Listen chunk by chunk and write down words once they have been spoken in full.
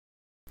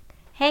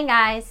Hey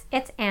guys,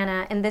 it's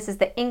Anna and this is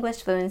the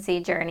English Fluency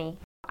Journey.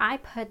 I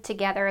put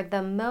together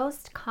the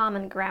most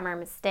common grammar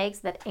mistakes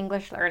that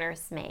English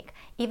learners make,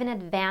 even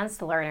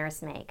advanced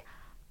learners make.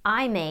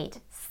 I made,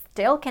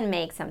 still can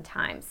make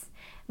sometimes,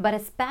 but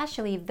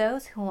especially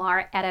those who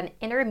are at an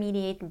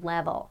intermediate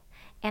level.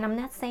 And I'm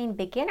not saying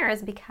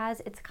beginners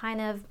because it's kind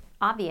of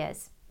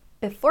obvious.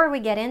 Before we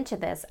get into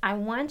this, I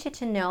want you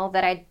to know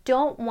that I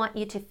don't want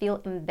you to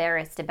feel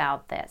embarrassed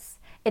about this.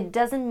 It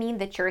doesn't mean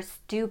that you're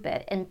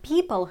stupid, and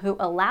people who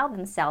allow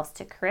themselves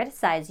to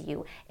criticize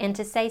you and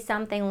to say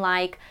something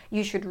like,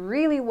 you should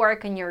really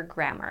work on your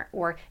grammar,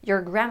 or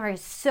your grammar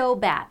is so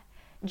bad,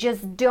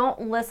 just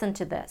don't listen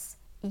to this.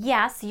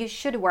 Yes, you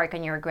should work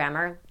on your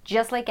grammar,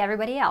 just like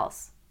everybody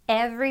else.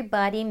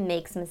 Everybody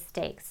makes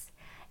mistakes.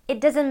 It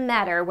doesn't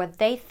matter what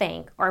they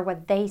think or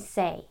what they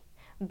say.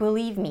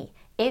 Believe me,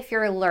 if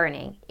you're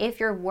learning, if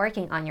you're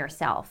working on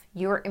yourself,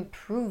 you're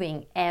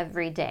improving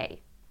every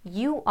day.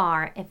 You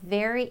are a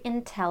very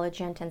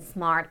intelligent and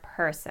smart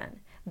person.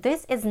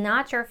 This is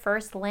not your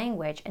first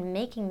language, and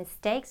making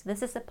mistakes,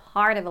 this is a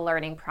part of a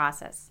learning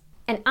process.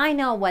 And I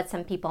know what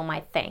some people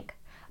might think,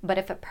 but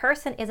if a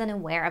person isn't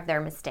aware of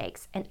their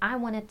mistakes and I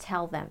want to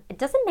tell them, it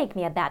doesn't make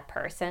me a bad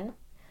person.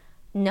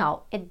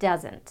 No, it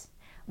doesn't.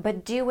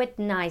 But do it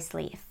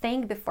nicely.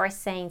 Think before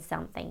saying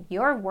something.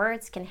 Your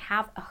words can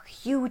have a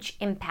huge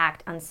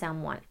impact on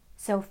someone.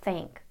 So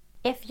think.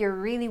 If you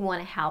really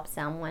want to help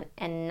someone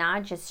and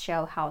not just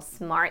show how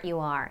smart you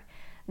are,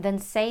 then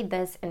say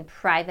this in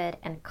private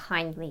and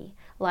kindly.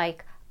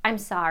 Like, I'm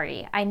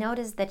sorry, I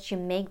noticed that you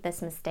make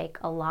this mistake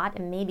a lot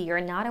and maybe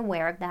you're not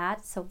aware of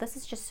that, so this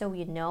is just so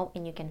you know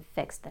and you can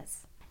fix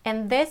this.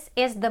 And this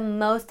is the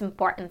most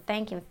important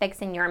thing in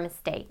fixing your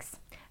mistakes.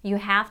 You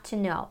have to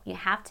know, you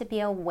have to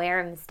be aware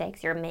of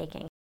mistakes you're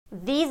making.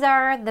 These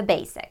are the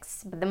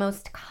basics, but the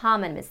most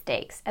common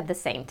mistakes at the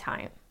same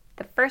time.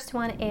 The first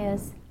one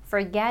is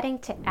forgetting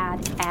to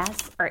add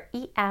s or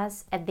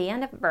es at the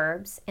end of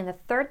verbs in the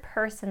third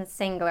person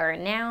singular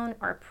noun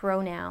or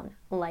pronoun,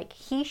 like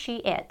he, she,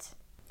 it.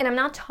 And I'm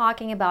not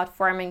talking about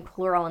forming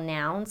plural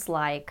nouns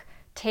like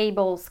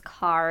tables,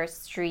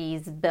 cars,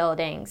 trees,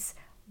 buildings.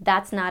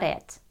 That's not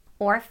it.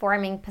 Or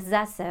forming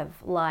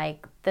possessive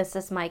like this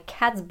is my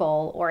cat's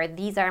bowl or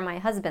these are my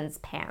husband's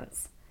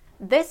pants.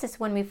 This is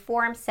when we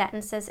form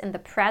sentences in the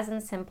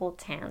present simple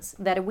tense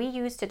that we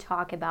use to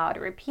talk about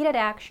repeated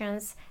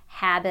actions,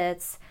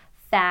 habits,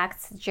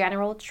 facts,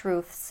 general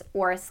truths,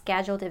 or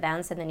scheduled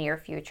events in the near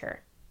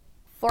future.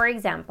 For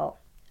example,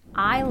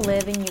 I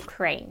live in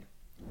Ukraine.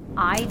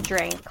 I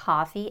drink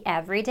coffee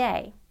every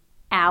day.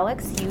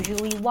 Alex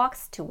usually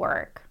walks to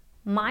work.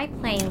 My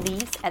plane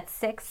leaves at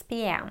 6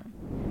 p.m.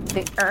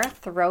 The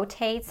earth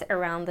rotates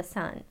around the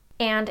sun.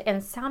 And in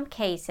some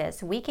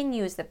cases, we can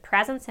use the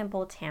present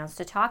simple tense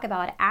to talk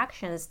about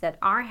actions that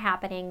are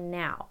happening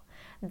now.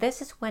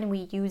 This is when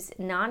we use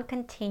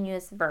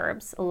non-continuous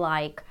verbs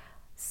like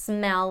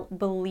smell,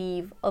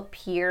 believe,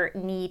 appear,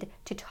 need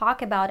to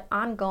talk about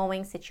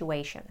ongoing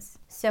situations.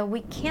 So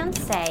we can't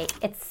say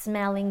it's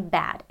smelling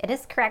bad. It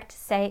is correct to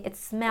say it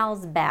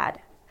smells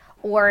bad.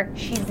 Or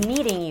she's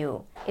needing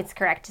you. It's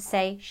correct to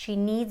say she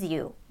needs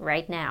you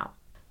right now.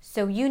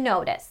 So you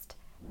noticed,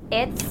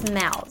 it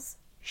smells.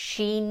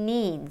 She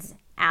needs.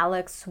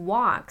 Alex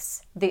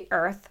walks. The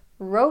earth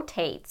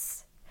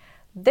rotates.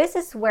 This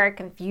is where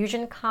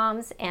confusion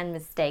comes and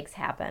mistakes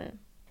happen.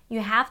 You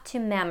have to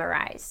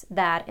memorize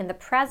that in the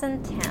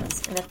present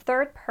tense, in the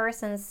third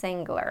person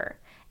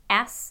singular,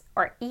 s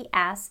or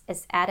es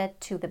is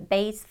added to the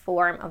base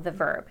form of the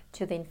verb,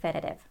 to the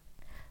infinitive.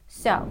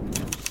 So,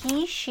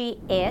 he,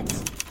 she,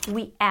 it,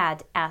 we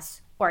add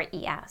s or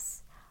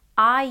es.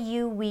 I,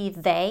 you, we,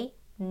 they,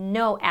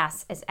 no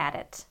s is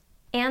added.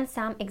 And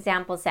some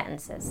example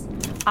sentences.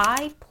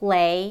 I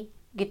play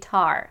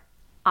guitar.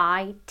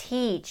 I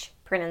teach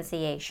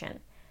pronunciation.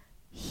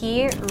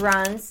 He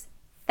runs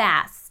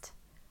fast.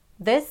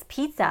 This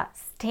pizza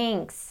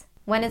stinks.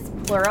 When it's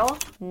plural,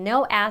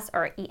 no s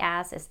or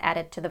es is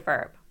added to the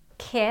verb.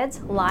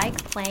 Kids like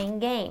playing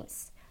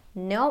games.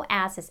 No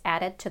s is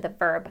added to the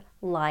verb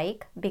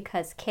like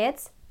because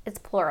kids is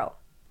plural.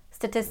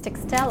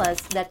 Statistics tell us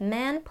that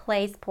men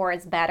play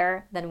sports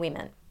better than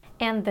women.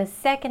 And the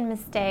second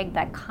mistake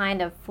that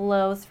kind of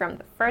flows from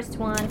the first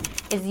one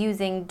is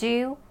using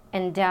do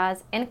and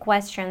does in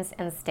questions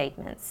and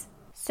statements.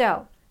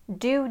 So,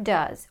 do,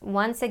 does,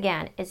 once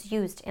again, is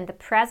used in the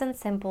present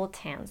simple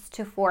tense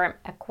to form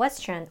a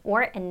question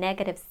or a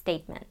negative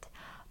statement.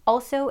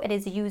 Also, it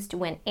is used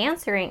when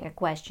answering a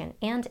question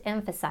and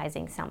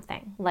emphasizing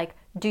something, like,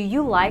 do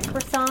you like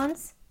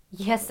croissants?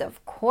 Yes,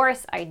 of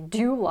course I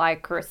do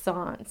like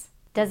croissants.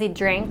 Does he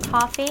drink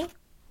coffee?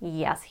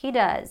 Yes, he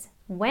does.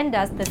 When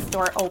does the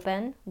store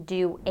open?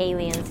 Do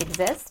aliens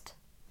exist?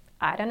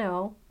 I don't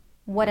know.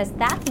 What does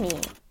that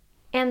mean?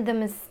 And the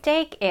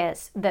mistake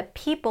is that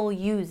people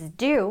use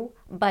do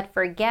but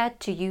forget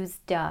to use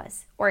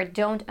does or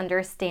don't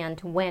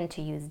understand when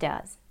to use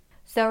does.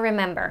 So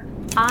remember,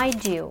 I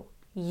do,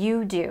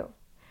 you do.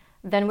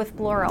 Then with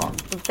plural,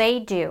 they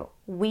do,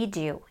 we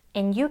do,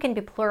 and you can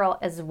be plural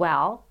as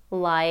well,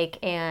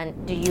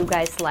 and do you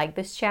guys like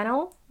this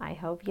channel? I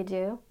hope you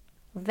do.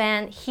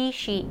 Then he,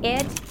 she,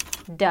 it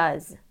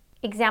does.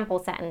 Example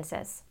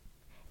sentences.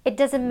 It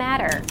doesn't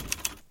matter.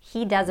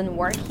 He doesn't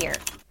work here.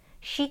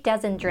 She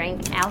doesn't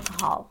drink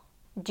alcohol.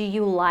 Do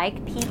you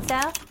like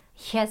pizza?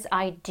 Yes,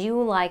 I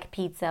do like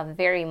pizza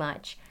very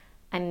much.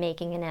 I'm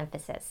making an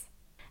emphasis.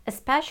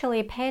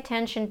 Especially pay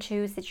attention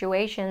to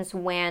situations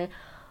when,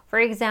 for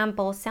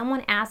example,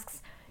 someone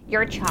asks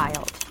your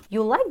child,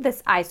 you like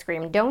this ice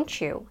cream, don't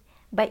you?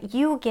 But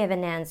you give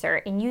an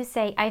answer and you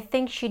say, I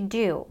think she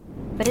do.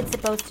 But it's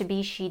supposed to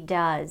be she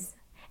does.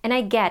 And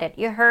I get it,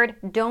 you heard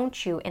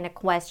don't you in a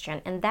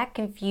question and that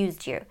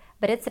confused you.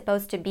 But it's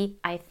supposed to be,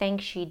 I think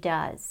she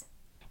does.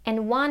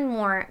 And one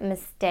more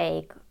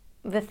mistake,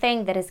 the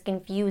thing that is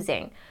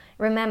confusing.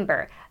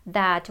 Remember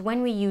that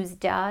when we use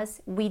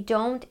does, we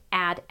don't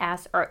add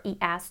s or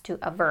es to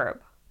a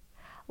verb.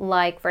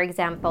 Like, for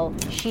example,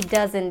 she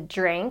doesn't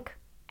drink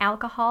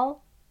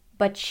alcohol,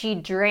 but she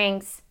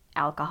drinks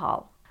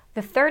alcohol.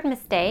 The third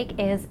mistake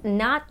is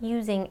not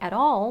using at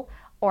all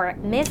or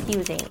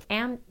misusing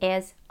am,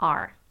 is,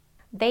 are.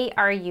 They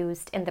are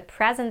used in the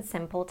present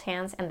simple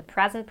tense and the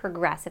present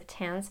progressive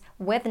tense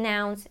with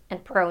nouns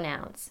and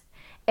pronouns.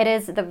 It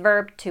is the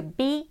verb to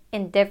be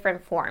in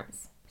different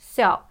forms.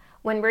 So,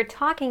 when we're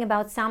talking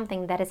about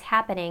something that is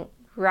happening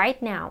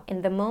right now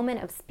in the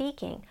moment of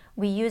speaking,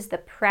 we use the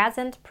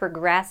present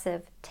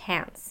progressive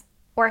tense.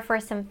 Or for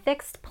some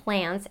fixed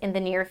plans in the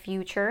near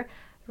future,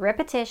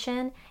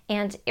 repetition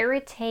and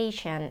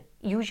irritation,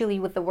 usually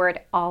with the word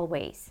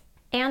always.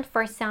 And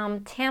for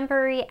some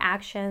temporary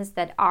actions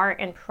that are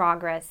in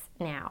progress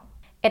now.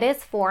 It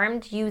is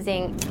formed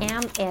using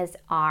am, is,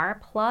 are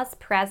plus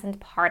present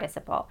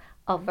participle,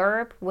 a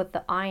verb with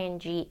the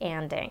ing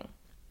ending.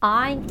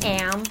 I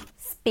am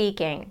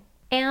speaking.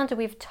 And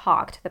we've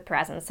talked the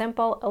present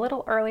simple a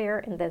little earlier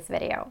in this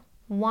video.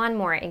 One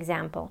more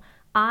example.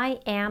 I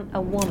am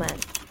a woman.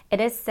 It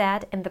is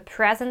said in the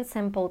present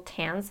simple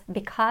tense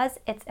because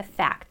it's a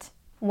fact.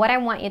 What I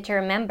want you to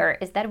remember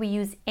is that we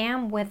use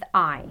am with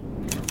I.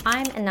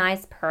 I'm a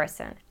nice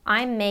person.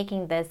 I'm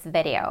making this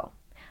video.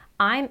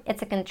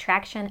 It's a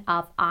contraction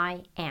of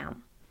I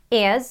am.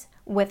 Is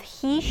with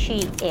he,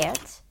 she,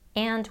 it,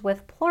 and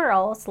with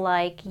plurals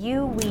like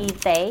you, we,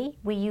 they,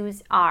 we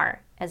use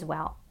are as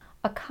well.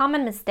 A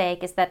common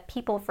mistake is that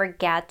people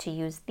forget to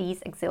use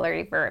these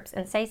auxiliary verbs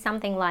and say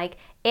something like,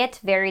 it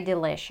very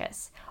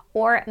delicious,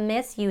 or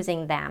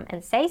misusing them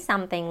and say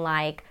something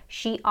like,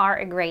 she are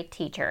a great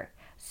teacher.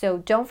 So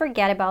don't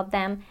forget about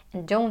them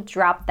and don't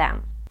drop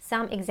them.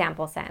 Some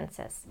example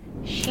sentences.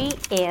 She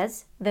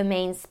is the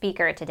main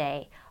speaker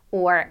today,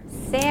 or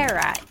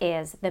Sarah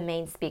is the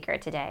main speaker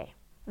today.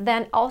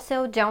 Then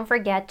also don't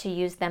forget to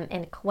use them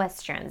in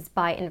questions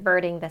by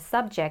inverting the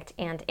subject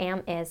and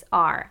am, is,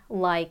 are,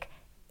 like,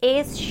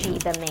 is she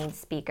the main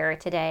speaker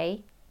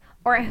today?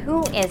 Or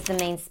who is the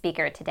main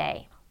speaker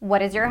today?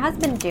 What is your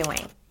husband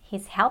doing?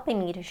 He's helping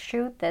me to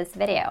shoot this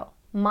video.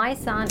 My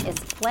son is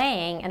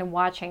playing and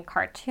watching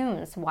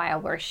cartoons while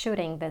we're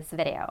shooting this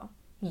video.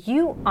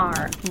 You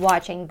are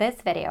watching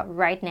this video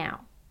right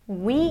now.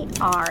 We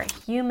are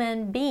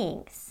human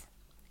beings.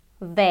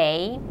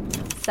 They,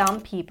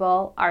 some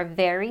people, are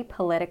very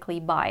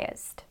politically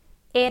biased.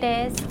 It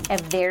is a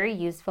very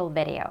useful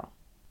video.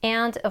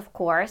 And of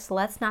course,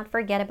 let's not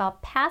forget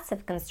about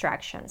passive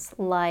constructions,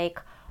 like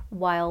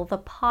while the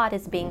pot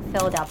is being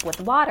filled up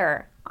with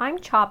water, I'm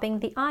chopping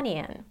the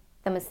onion.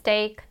 The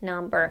mistake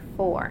number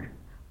 4,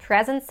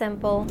 present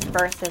simple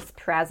versus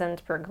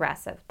present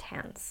progressive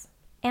tense.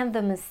 And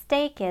the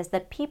mistake is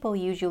that people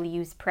usually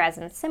use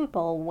present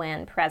simple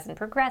when present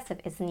progressive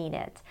is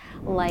needed.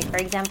 Like, for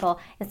example,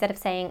 instead of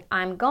saying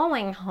I'm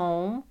going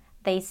home,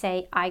 they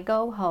say I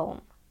go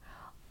home.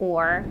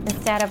 Or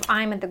instead of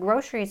I'm at the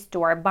grocery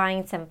store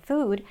buying some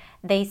food,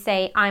 they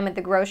say I'm at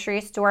the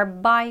grocery store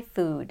buy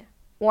food.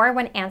 Or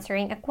when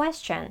answering a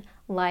question,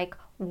 like,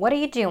 what are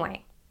you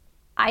doing?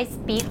 I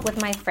speak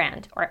with my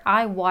friend, or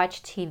I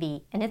watch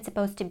TV, and it's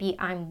supposed to be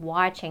I'm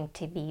watching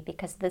TV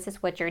because this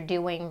is what you're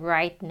doing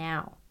right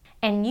now.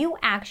 And you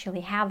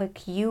actually have a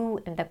cue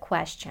in the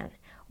question.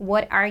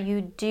 What are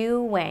you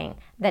doing?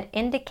 That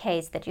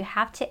indicates that you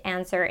have to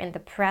answer in the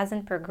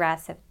present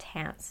progressive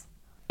tense.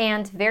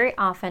 And very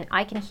often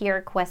I can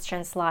hear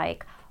questions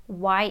like,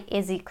 why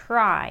Izzy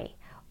cry?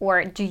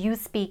 Or do you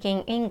speak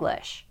in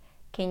English?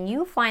 Can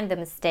you find the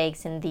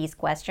mistakes in these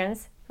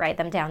questions? Write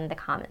them down in the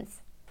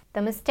comments.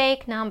 The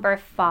mistake number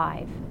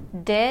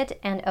 5, did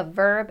and a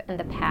verb in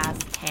the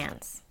past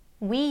tense.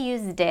 We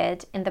use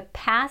did in the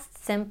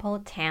past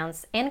simple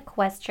tense in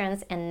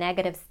questions and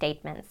negative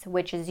statements,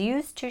 which is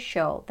used to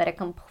show that a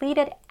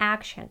completed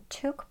action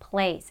took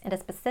place at a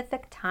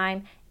specific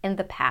time in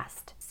the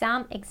past.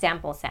 Some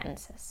example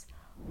sentences.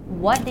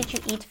 What did you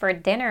eat for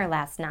dinner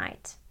last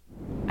night?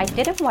 I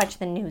didn't watch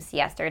the news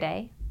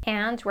yesterday.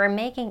 And we're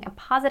making a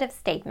positive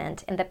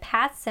statement in the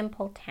past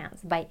simple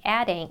tense by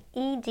adding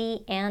ed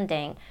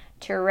ending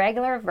to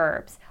regular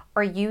verbs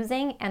or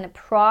using an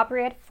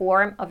appropriate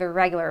form of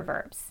irregular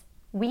verbs.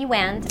 We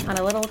went on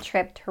a little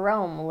trip to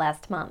Rome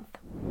last month.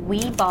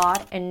 We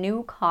bought a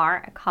new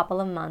car a couple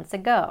of months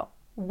ago.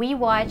 We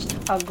watched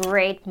a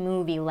great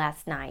movie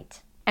last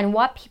night. And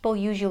what people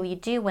usually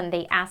do when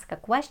they ask a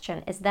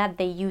question is that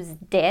they use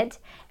did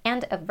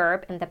and a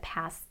verb in the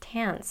past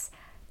tense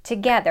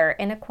together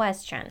in a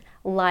question,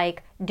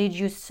 like did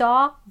you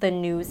saw the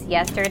news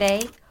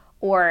yesterday?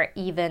 Or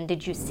even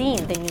did you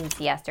seen the news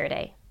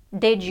yesterday?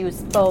 Did you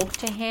spoke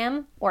to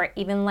him? Or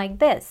even like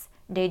this,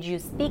 did you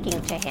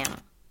speaking to him?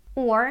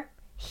 Or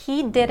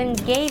he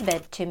didn't gave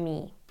it to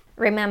me.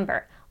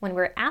 Remember, when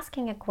we're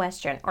asking a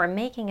question or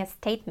making a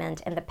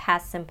statement in the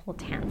past simple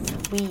tense,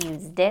 we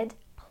use did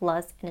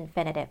plus an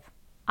infinitive.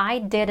 I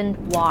didn't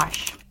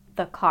wash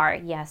the car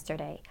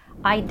yesterday.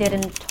 I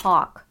didn't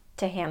talk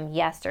to him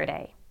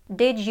yesterday.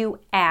 Did you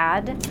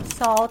add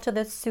salt to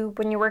the soup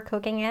when you were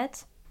cooking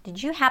it?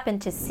 Did you happen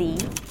to see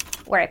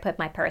where I put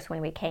my purse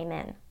when we came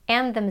in?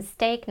 And the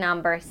mistake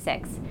number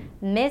 6,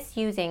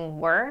 misusing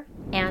were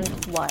and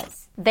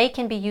was. They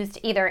can be used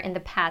either in the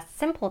past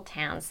simple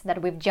tense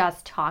that we've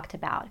just talked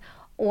about,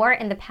 or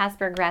in the past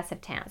progressive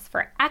tense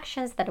for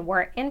actions that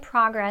were in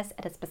progress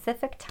at a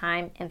specific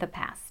time in the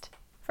past.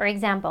 For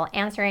example,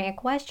 answering a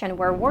question,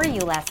 where were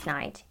you last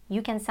night?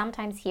 You can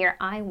sometimes hear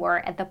I were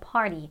at the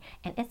party,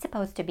 and it's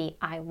supposed to be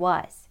I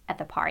was at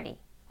the party.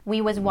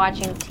 We was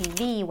watching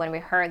TV when we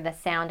heard the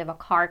sound of a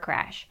car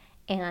crash,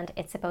 and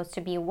it's supposed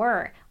to be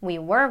were. We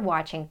were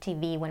watching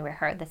TV when we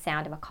heard the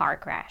sound of a car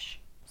crash.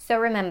 So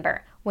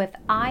remember, with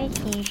I,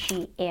 he,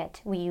 she,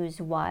 it, we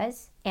use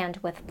was, and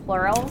with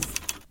plurals,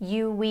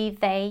 you, we,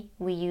 they,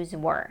 we use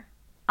were.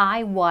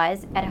 I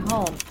was at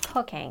home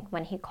cooking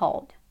when he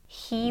called.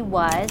 He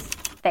was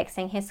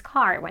fixing his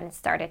car when it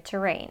started to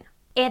rain.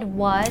 It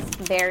was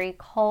very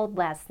cold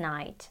last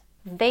night.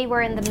 They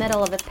were in the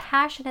middle of a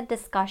passionate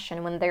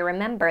discussion when they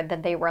remembered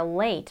that they were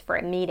late for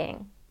a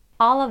meeting.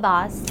 All of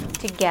us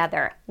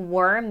together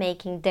were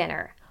making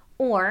dinner,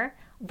 or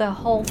the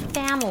whole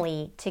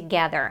family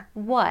together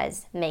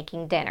was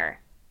making dinner.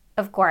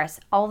 Of course,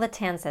 all the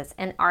tenses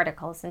and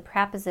articles and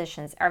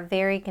prepositions are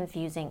very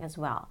confusing as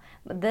well,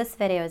 but this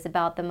video is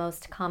about the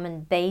most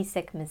common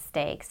basic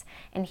mistakes,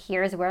 and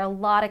here's where a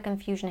lot of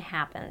confusion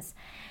happens.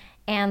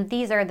 And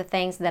these are the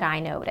things that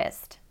I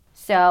noticed.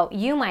 So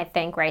you might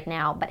think right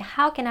now, but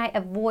how can I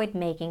avoid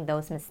making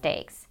those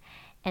mistakes?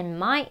 And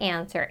my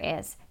answer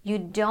is, you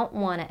don't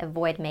want to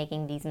avoid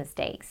making these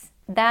mistakes.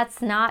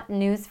 That's not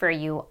news for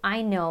you.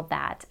 I know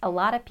that. A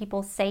lot of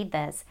people say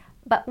this,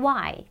 but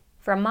why?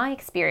 From my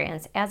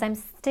experience, as I'm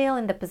still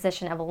in the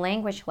position of a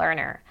language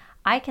learner,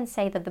 I can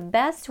say that the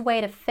best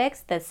way to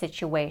fix this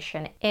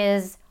situation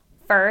is,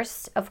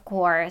 first, of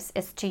course,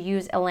 is to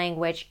use a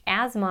language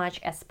as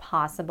much as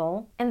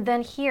possible. And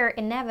then here,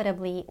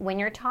 inevitably, when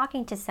you're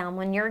talking to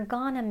someone, you're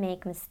gonna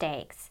make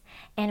mistakes.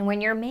 And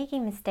when you're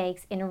making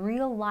mistakes in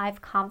real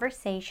life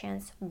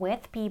conversations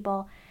with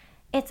people,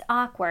 it's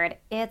awkward,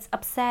 it's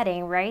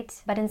upsetting,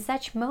 right? But in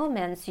such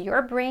moments,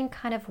 your brain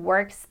kind of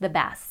works the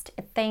best.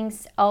 It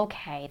thinks,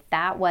 okay,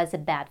 that was a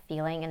bad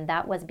feeling, and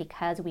that was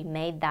because we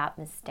made that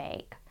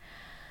mistake.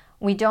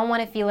 We don't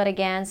want to feel it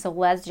again, so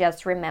let's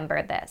just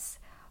remember this.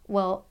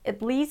 Well,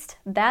 at least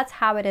that's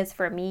how it is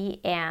for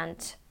me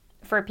and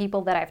for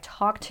people that I've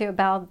talked to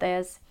about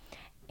this.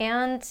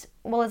 And,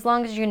 well, as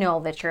long as you know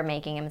that you're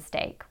making a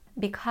mistake.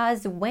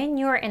 Because when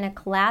you're in a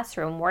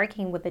classroom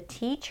working with a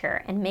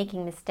teacher and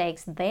making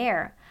mistakes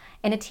there,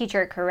 and a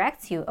teacher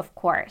corrects you, of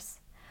course,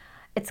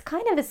 it's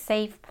kind of a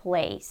safe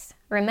place.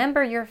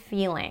 Remember your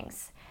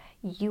feelings.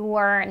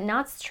 You're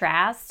not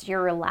stressed,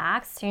 you're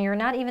relaxed, and you're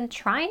not even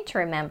trying to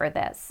remember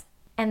this.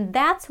 And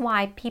that's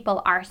why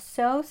people are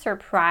so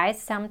surprised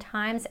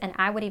sometimes, and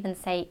I would even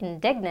say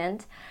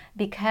indignant,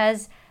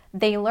 because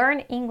they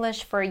learn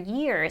English for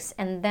years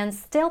and then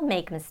still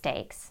make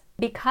mistakes.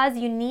 Because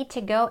you need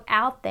to go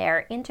out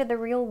there into the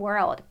real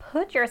world,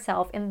 put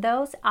yourself in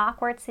those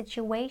awkward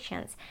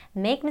situations,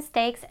 make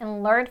mistakes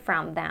and learn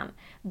from them.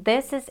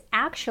 This is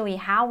actually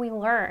how we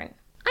learn.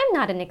 I'm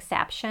not an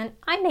exception.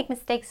 I make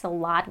mistakes a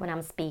lot when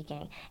I'm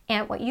speaking.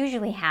 And what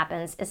usually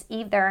happens is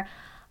either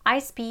I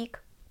speak,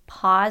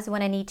 pause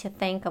when I need to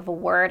think of a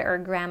word or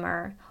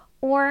grammar,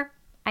 or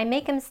I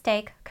make a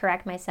mistake,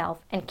 correct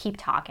myself, and keep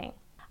talking.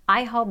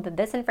 I hope that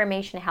this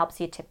information helps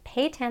you to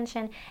pay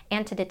attention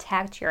and to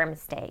detect your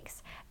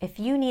mistakes. If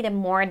you need a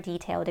more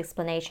detailed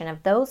explanation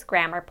of those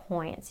grammar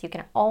points, you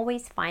can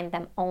always find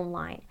them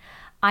online.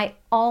 I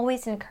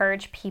always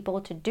encourage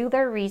people to do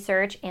their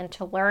research and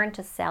to learn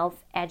to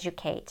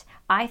self-educate.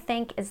 I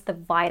think is the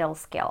vital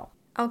skill.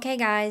 Okay,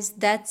 guys,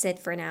 that's it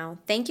for now.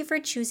 Thank you for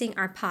choosing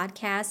our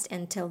podcast.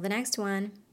 Until the next one.